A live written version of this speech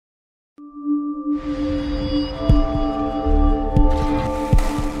Is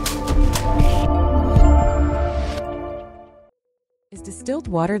distilled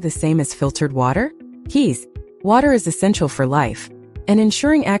water the same as filtered water? Keys. Water is essential for life, and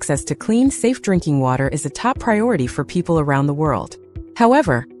ensuring access to clean, safe drinking water is a top priority for people around the world.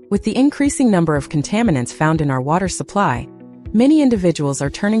 However, with the increasing number of contaminants found in our water supply, many individuals are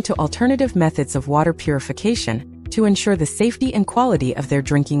turning to alternative methods of water purification to ensure the safety and quality of their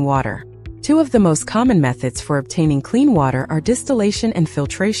drinking water. Two of the most common methods for obtaining clean water are distillation and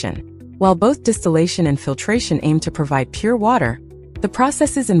filtration. While both distillation and filtration aim to provide pure water, the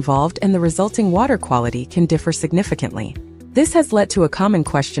processes involved and the resulting water quality can differ significantly. This has led to a common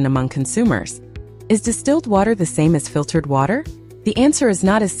question among consumers. Is distilled water the same as filtered water? The answer is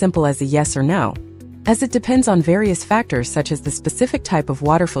not as simple as a yes or no, as it depends on various factors such as the specific type of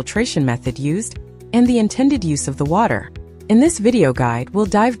water filtration method used and the intended use of the water. In this video guide, we'll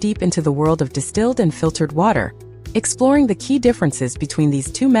dive deep into the world of distilled and filtered water, exploring the key differences between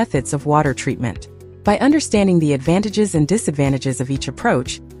these two methods of water treatment. By understanding the advantages and disadvantages of each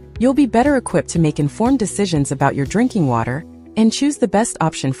approach, you'll be better equipped to make informed decisions about your drinking water and choose the best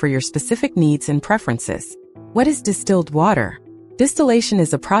option for your specific needs and preferences. What is distilled water? Distillation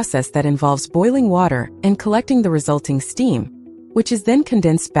is a process that involves boiling water and collecting the resulting steam, which is then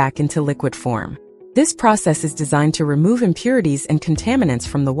condensed back into liquid form. This process is designed to remove impurities and contaminants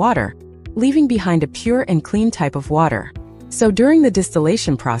from the water, leaving behind a pure and clean type of water. So during the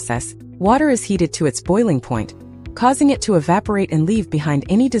distillation process, water is heated to its boiling point, causing it to evaporate and leave behind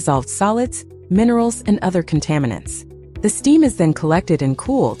any dissolved solids, minerals, and other contaminants. The steam is then collected and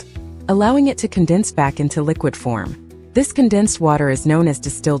cooled, allowing it to condense back into liquid form. This condensed water is known as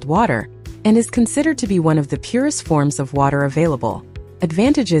distilled water and is considered to be one of the purest forms of water available.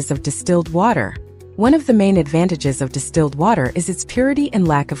 Advantages of distilled water. One of the main advantages of distilled water is its purity and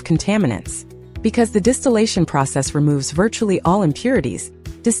lack of contaminants. Because the distillation process removes virtually all impurities,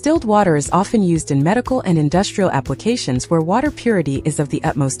 distilled water is often used in medical and industrial applications where water purity is of the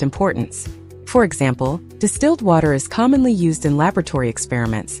utmost importance. For example, distilled water is commonly used in laboratory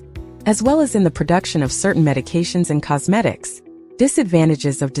experiments, as well as in the production of certain medications and cosmetics.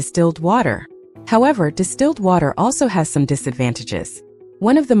 Disadvantages of distilled water. However, distilled water also has some disadvantages.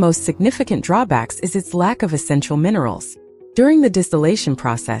 One of the most significant drawbacks is its lack of essential minerals. During the distillation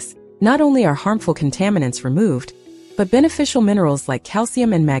process, not only are harmful contaminants removed, but beneficial minerals like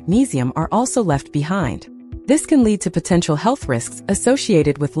calcium and magnesium are also left behind. This can lead to potential health risks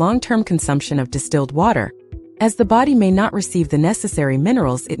associated with long-term consumption of distilled water, as the body may not receive the necessary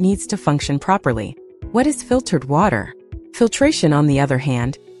minerals it needs to function properly. What is filtered water? Filtration, on the other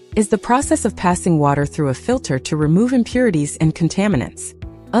hand, is the process of passing water through a filter to remove impurities and contaminants.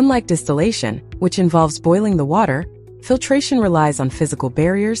 Unlike distillation, which involves boiling the water, filtration relies on physical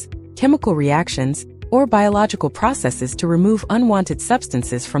barriers, chemical reactions, or biological processes to remove unwanted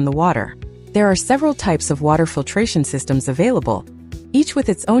substances from the water. There are several types of water filtration systems available, each with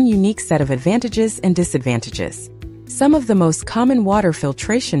its own unique set of advantages and disadvantages. Some of the most common water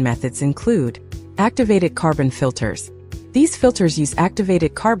filtration methods include activated carbon filters. These filters use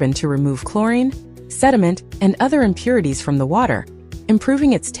activated carbon to remove chlorine, sediment, and other impurities from the water,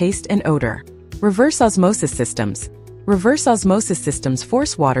 improving its taste and odor. Reverse osmosis systems. Reverse osmosis systems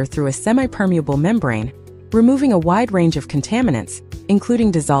force water through a semi-permeable membrane, removing a wide range of contaminants,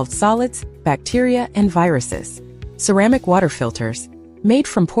 including dissolved solids, bacteria, and viruses. Ceramic water filters. Made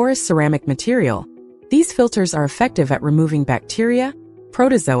from porous ceramic material, these filters are effective at removing bacteria,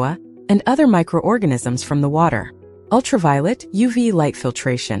 protozoa, and other microorganisms from the water. Ultraviolet UV light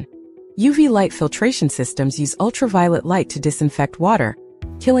filtration. UV light filtration systems use ultraviolet light to disinfect water,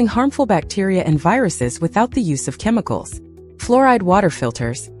 killing harmful bacteria and viruses without the use of chemicals. Fluoride water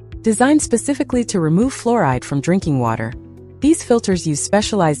filters. Designed specifically to remove fluoride from drinking water, these filters use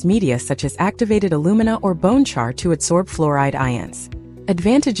specialized media such as activated alumina or bone char to absorb fluoride ions.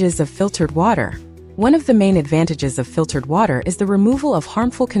 Advantages of filtered water. One of the main advantages of filtered water is the removal of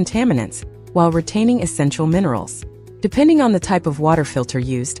harmful contaminants while retaining essential minerals. Depending on the type of water filter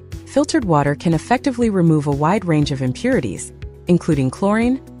used, filtered water can effectively remove a wide range of impurities, including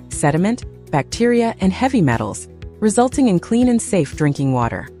chlorine, sediment, bacteria, and heavy metals, resulting in clean and safe drinking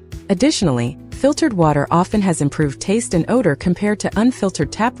water. Additionally, filtered water often has improved taste and odor compared to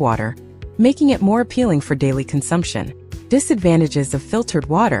unfiltered tap water, making it more appealing for daily consumption. Disadvantages of filtered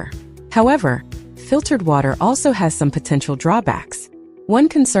water. However, filtered water also has some potential drawbacks. One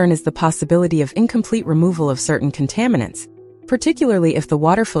concern is the possibility of incomplete removal of certain contaminants, particularly if the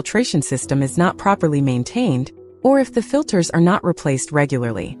water filtration system is not properly maintained or if the filters are not replaced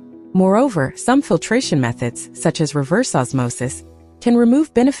regularly. Moreover, some filtration methods, such as reverse osmosis, can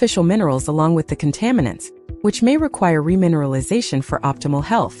remove beneficial minerals along with the contaminants, which may require remineralization for optimal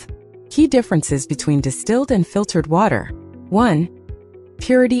health. Key differences between distilled and filtered water. 1.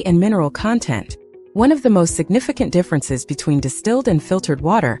 Purity and mineral content. One of the most significant differences between distilled and filtered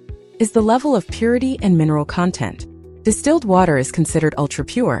water is the level of purity and mineral content. Distilled water is considered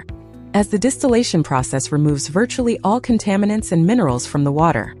ultra-pure, as the distillation process removes virtually all contaminants and minerals from the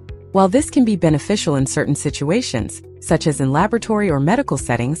water. While this can be beneficial in certain situations, such as in laboratory or medical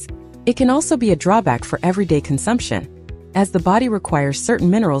settings, it can also be a drawback for everyday consumption, as the body requires certain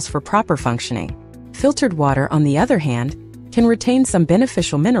minerals for proper functioning. Filtered water, on the other hand, can retain some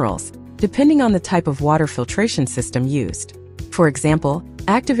beneficial minerals, depending on the type of water filtration system used. For example,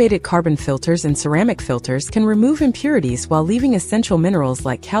 activated carbon filters and ceramic filters can remove impurities while leaving essential minerals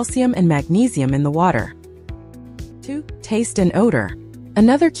like calcium and magnesium in the water. 2. Taste and odor.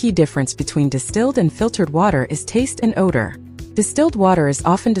 Another key difference between distilled and filtered water is taste and odor. Distilled water is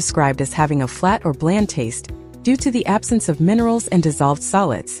often described as having a flat or bland taste due to the absence of minerals and dissolved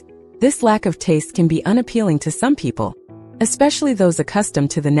solids. This lack of taste can be unappealing to some people, especially those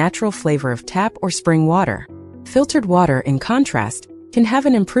accustomed to the natural flavor of tap or spring water. Filtered water, in contrast, can have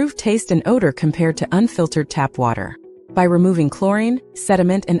an improved taste and odor compared to unfiltered tap water. By removing chlorine,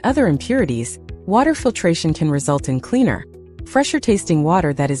 sediment, and other impurities, water filtration can result in cleaner, fresher-tasting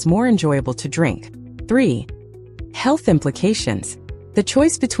water that is more enjoyable to drink. 3. Health implications. The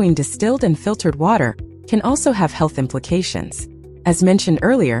choice between distilled and filtered water can also have health implications. As mentioned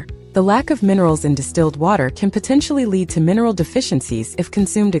earlier, the lack of minerals in distilled water can potentially lead to mineral deficiencies if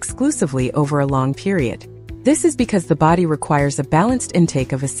consumed exclusively over a long period. This is because the body requires a balanced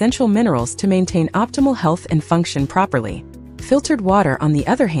intake of essential minerals to maintain optimal health and function properly. Filtered water, on the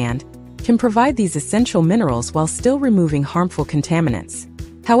other hand, can provide these essential minerals while still removing harmful contaminants.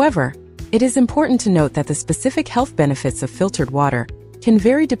 However, it is important to note that the specific health benefits of filtered water can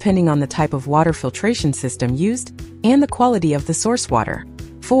vary depending on the type of water filtration system used and the quality of the source water.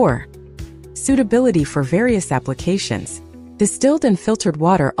 4. Suitability for various applications. Distilled and filtered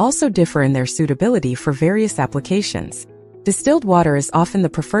water also differ in their suitability for various applications. Distilled water is often the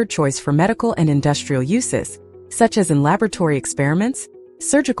preferred choice for medical and industrial uses, such as in laboratory experiments,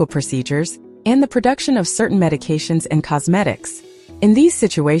 surgical procedures, and the production of certain medications and cosmetics. In these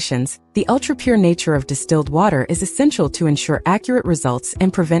situations, the ultra-pure nature of distilled water is essential to ensure accurate results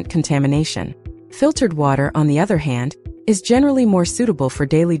and prevent contamination. Filtered water, on the other hand, is generally more suitable for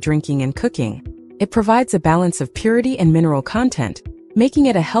daily drinking and cooking. It provides a balance of purity and mineral content, making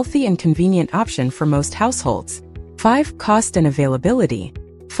it a healthy and convenient option for most households. 5. Cost and availability.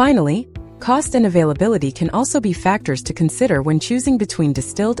 Finally, cost and availability can also be factors to consider when choosing between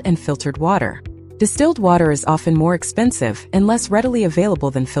distilled and filtered water. Distilled water is often more expensive and less readily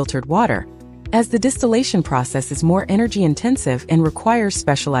available than filtered water, as the distillation process is more energy-intensive and requires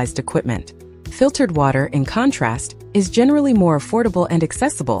specialized equipment. Filtered water, in contrast, is generally more affordable and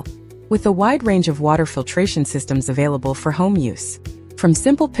accessible, with a wide range of water filtration systems available for home use. From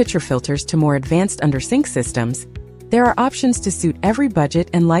simple pitcher filters to more advanced under-sink systems, there are options to suit every budget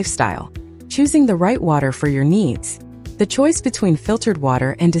and lifestyle. Choosing the right water for your needs. The choice between filtered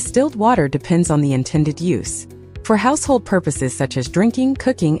water and distilled water depends on the intended use. For household purposes such as drinking,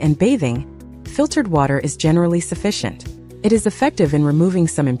 cooking, and bathing, filtered water is generally sufficient. It is effective in removing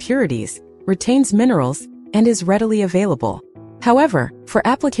some impurities, retains minerals, and is readily available. However, for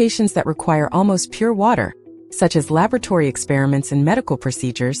applications that require almost pure water, such as laboratory experiments and medical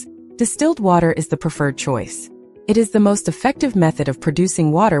procedures, distilled water is the preferred choice. It is the most effective method of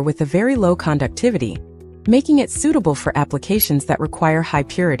producing water with a very low conductivity, making it suitable for applications that require high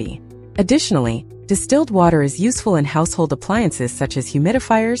purity. Additionally, distilled water is useful in household appliances such as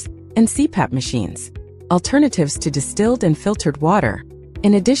humidifiers and CPAP machines. Alternatives to distilled and filtered water.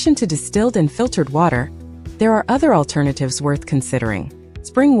 In addition to distilled and filtered water, there are other alternatives worth considering.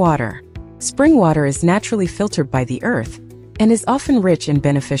 Spring water. Spring water is naturally filtered by the earth and is often rich in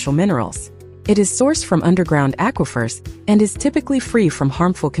beneficial minerals. It is sourced from underground aquifers and is typically free from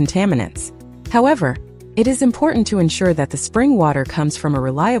harmful contaminants. However, it is important to ensure that the spring water comes from a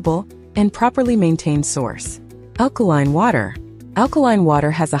reliable and properly maintained source. Alkaline water. Alkaline water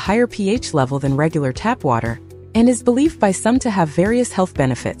has a higher pH level than regular tap water and is believed by some to have various health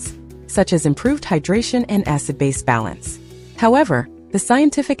benefits, such as improved hydration and acid-base balance. However, the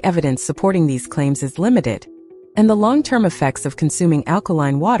scientific evidence supporting these claims is limited, and the long-term effects of consuming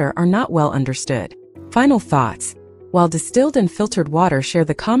alkaline water are not well understood. Final thoughts. While distilled and filtered water share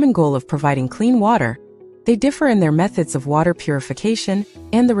the common goal of providing clean water, they differ in their methods of water purification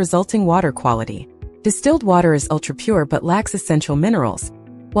and the resulting water quality. Distilled water is ultra-pure but lacks essential minerals,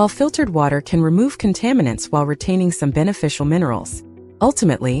 while filtered water can remove contaminants while retaining some beneficial minerals.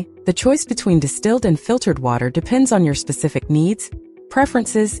 Ultimately, the choice between distilled and filtered water depends on your specific needs,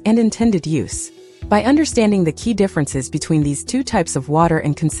 preferences, and intended use. By understanding the key differences between these two types of water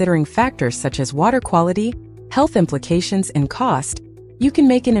and considering factors such as water quality, health implications, and cost, you can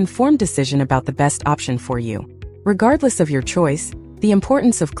make an informed decision about the best option for you. Regardless of your choice, the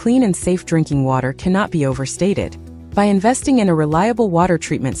importance of clean and safe drinking water cannot be overstated. By investing in a reliable water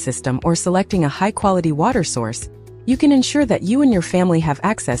treatment system or selecting a high-quality water source, you can ensure that you and your family have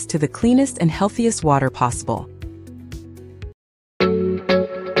access to the cleanest and healthiest water possible.